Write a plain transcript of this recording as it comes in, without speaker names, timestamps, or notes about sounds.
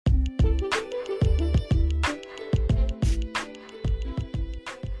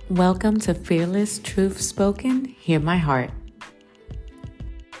Welcome to Fearless Truth Spoken. Hear my heart.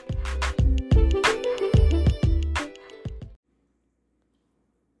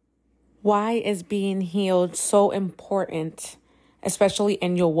 Why is being healed so important, especially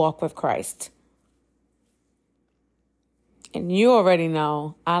in your walk with Christ? And you already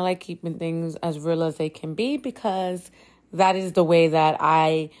know I like keeping things as real as they can be because that is the way that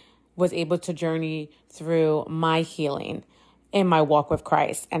I was able to journey through my healing in my walk with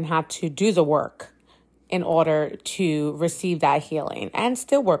Christ and had to do the work in order to receive that healing and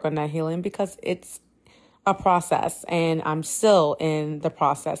still work on that healing because it's a process and I'm still in the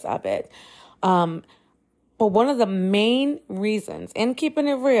process of it. But one of the main reasons, and keeping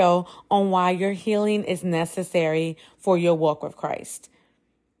it real, on why your healing is necessary for your walk with Christ.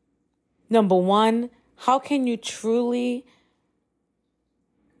 Number one, how can you truly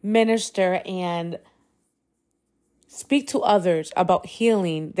minister and speak to others about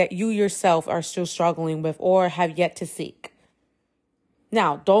healing that you yourself are still struggling with or have yet to seek?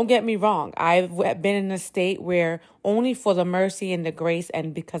 Now, don't get me wrong. I've been in a state where only for the mercy and the grace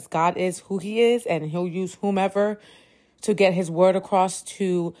and because God is who he is and he'll use whomever to get his word across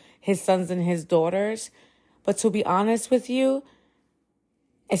to his sons and his daughters. But to be honest with you,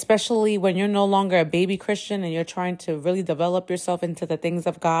 especially when you're no longer a baby Christian and you're trying to really develop yourself into the things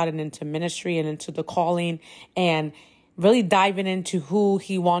of God and into ministry and into the calling and really diving into who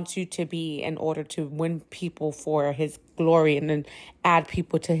he wants you to be in order to win people for his glory and then add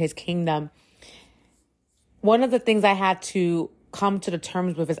people to his kingdom. One of the things I had to come to the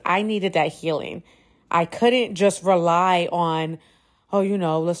terms with is I needed that healing. I couldn't just rely on,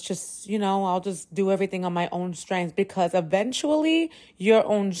 let's just, I'll just do everything on my own strength, because eventually your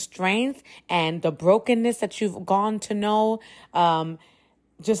own strength and the brokenness that you've gone to know,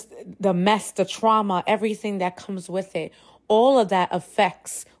 just the mess, the trauma, everything that comes with it, all of that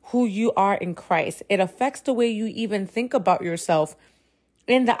affects who you are in Christ. It affects the way you even think about yourself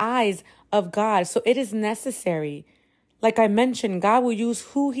in the eyes of God. So it is necessary. Like I mentioned, God will use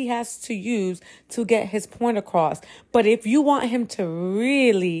who he has to use to get his point across. But if you want him to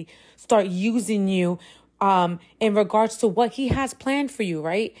really start using you in regards to what he has planned for you,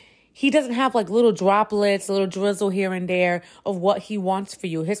 right? He doesn't have like little droplets, little drizzle here and there of what he wants for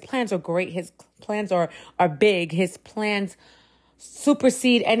you. His plans are great. His plans are big. His plans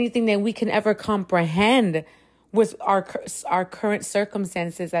supersede anything that we can ever comprehend with our current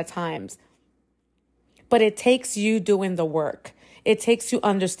circumstances at times. But it takes you doing the work. It takes you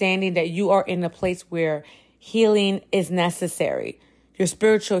understanding that you are in a place where healing is necessary. Your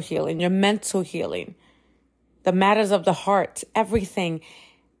spiritual healing, your mental healing, the matters of the heart, everything.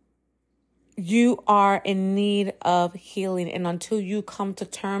 You are in need of healing. And until you come to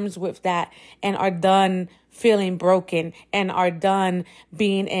terms with that and are done feeling broken and are done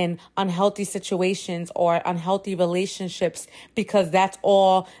being in unhealthy situations or unhealthy relationships because that's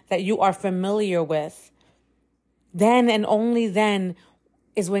all that you are familiar with, then and only then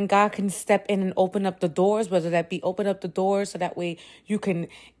is when God can step in and open up the doors, whether that be open up the doors so that way you can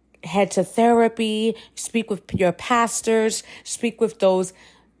head to therapy, speak with your pastors, speak with those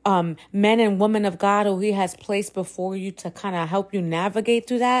men and women of God who he has placed before you to kind of help you navigate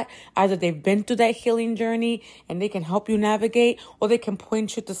through that. Either they've been through that healing journey and they can help you navigate, or they can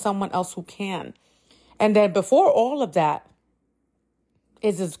point you to someone else who can. And then before all of that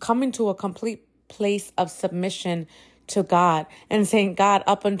is coming to a complete place of submission to God and saying, God,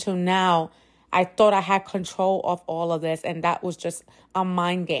 up until now, I thought I had control of all of this. And that was just a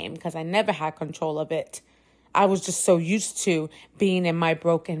mind game because I never had control of it. I was just so used to being in my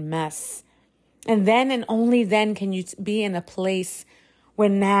broken mess. And then and only then can you be in a place where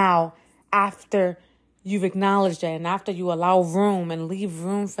now, after you've acknowledged it and after you allow room and leave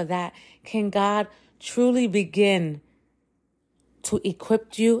room for that, can God truly begin to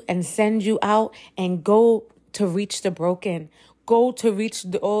equip you and send you out and go to reach the broken, go to reach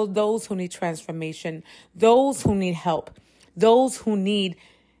all those who need transformation, those who need help, those who need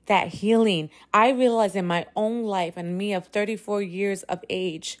that healing. I realized in my own life and me of 34 years of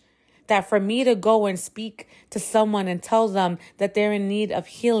age that for me to go and speak to someone and tell them that they're in need of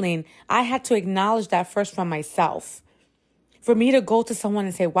healing, I had to acknowledge that first for myself. For me to go to someone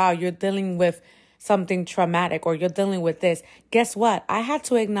and say, wow, you're dealing with something traumatic or you're dealing with this. Guess what? I had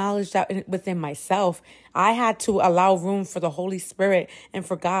to acknowledge that within myself. I had to allow room for the Holy Spirit and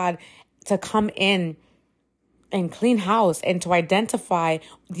for God to come in and clean house and to identify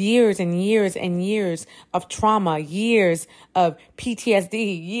years and years and years of trauma, years of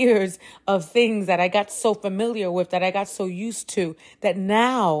PTSD, years of things that I got so familiar with, that I got so used to, that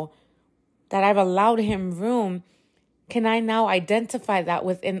now that I've allowed him room, can I now identify that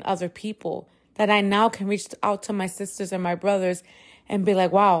within other people? That I now can reach out to my sisters and my brothers and be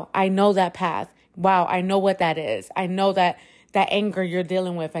like, wow, I know that path. Wow, I know what that is. I know that anger you're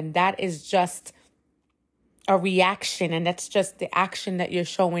dealing with, and that is just a reaction, and that's just the action that you're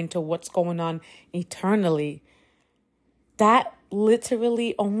showing to what's going on eternally. That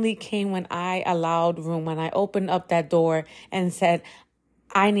literally only came when I allowed room, when I opened up that door and said,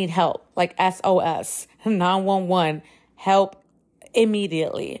 I need help, like SOS, 911, help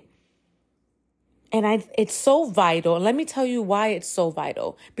immediately. And it's so vital. Let me tell you why it's so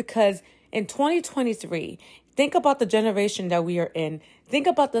vital. Because in 2023, think about the generation that we are in. Think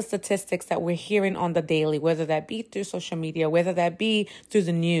about the statistics that we're hearing on the daily, whether that be through social media, whether that be through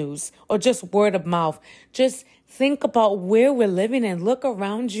the news, or just word of mouth. Just think about where we're living and look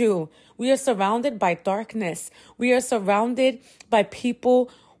around you. We are surrounded by darkness. We are surrounded by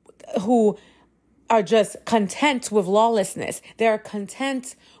people who are just content with lawlessness. They are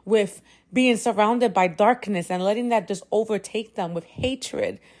content with being surrounded by darkness and letting that just overtake them with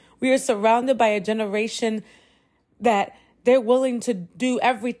hatred. We are surrounded by a generation that they're willing to do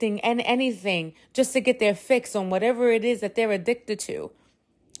everything and anything just to get their fix on whatever it is that they're addicted to.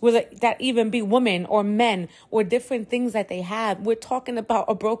 Whether that even be women or men or different things that they have. We're talking about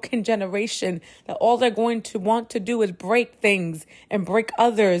a broken generation that all they're going to want to do is break things and break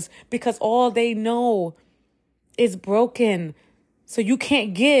others because all they know is broken. So you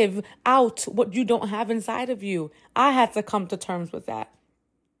can't give out what you don't have inside of you. I had to come to terms with that.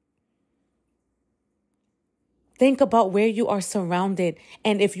 Think about where you are surrounded.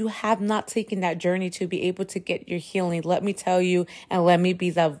 And if you have not taken that journey to be able to get your healing, let me tell you, and let me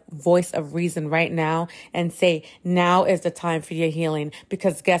be the voice of reason right now and say, now is the time for your healing.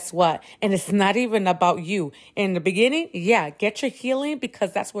 Because guess what? And it's not even about you. In the beginning, yeah, get your healing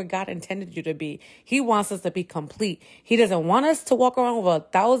because that's where God intended you to be. He wants us to be complete. He doesn't want us to walk around with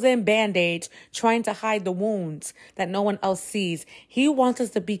 1,000 band-aids trying to hide the wounds that no one else sees. He wants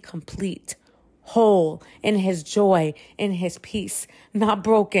us to be complete, whole, in his joy, in his peace, not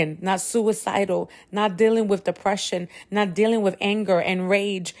broken, not suicidal, not dealing with depression, not dealing with anger and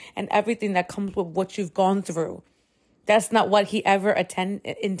rage and everything that comes with what you've gone through. That's not what he ever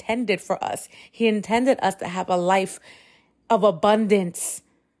intended for us. He intended us to have a life of abundance,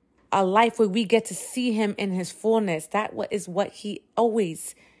 a life where we get to see him in his fullness. That is what he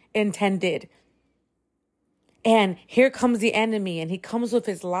always intended. And here comes the enemy, and he comes with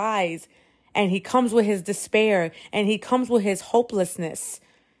his lies, and he comes with his despair, and he comes with his hopelessness,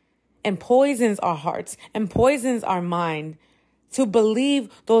 and poisons our hearts and poisons our mind to believe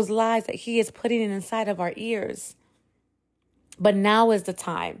those lies that he is putting inside of our ears. But now is the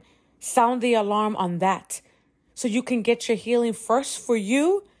time. Sound the alarm on that so you can get your healing first for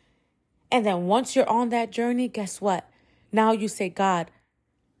you. And then once you're on that journey, guess what? Now you say, God,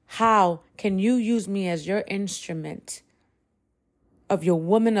 how can you use me as your instrument of your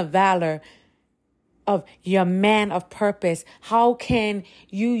woman of valor, of your man of purpose? How can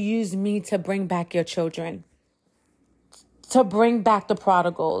you use me to bring back your children, to bring back the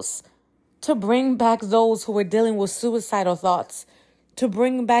prodigals, to bring back those who are dealing with suicidal thoughts, to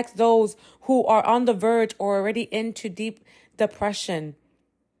bring back those who are on the verge or already into deep depression,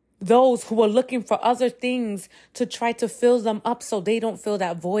 those who are looking for other things to try to fill them up so they don't feel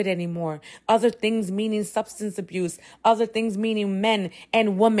that void anymore. Other things meaning substance abuse, other things meaning men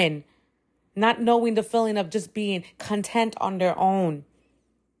and women not knowing the feeling of just being content on their own.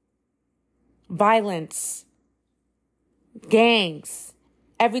 Violence, gangs,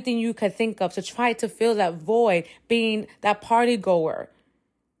 everything you could think of to try to fill that void, being that party goer,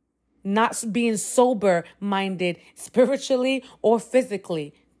 not being sober-minded spiritually or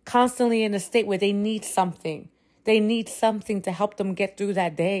physically, constantly in a state where they need something. They need something to help them get through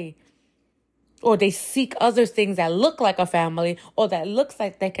that day. Or they seek other things that look like a family or that looks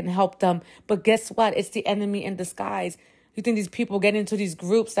like they can help them. But guess what? It's the enemy in disguise. You think these people get into these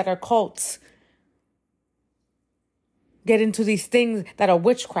groups that are cults, get into these things that are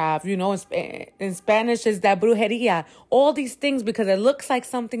witchcraft, in Spanish is that brujeria, all these things because it looks like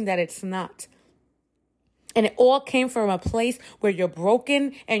something that it's not. And it all came from a place where you're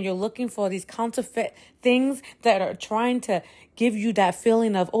broken and you're looking for these counterfeit things that are trying to give you that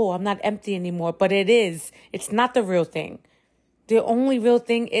feeling of, oh, I'm not empty anymore. But it is. It's not the real thing. The only real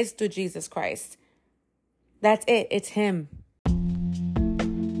thing is through Jesus Christ. That's it. It's him.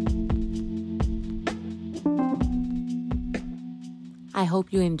 I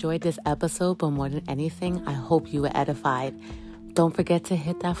hope you enjoyed this episode, but more than anything, I hope you were edified. Don't forget to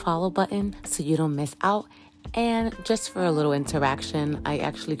hit that follow button so you don't miss out. And just for a little interaction, I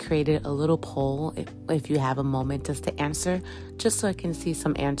actually created a little poll if you have a moment just to answer, just so I can see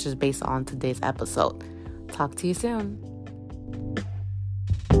some answers based on today's episode. Talk to you soon.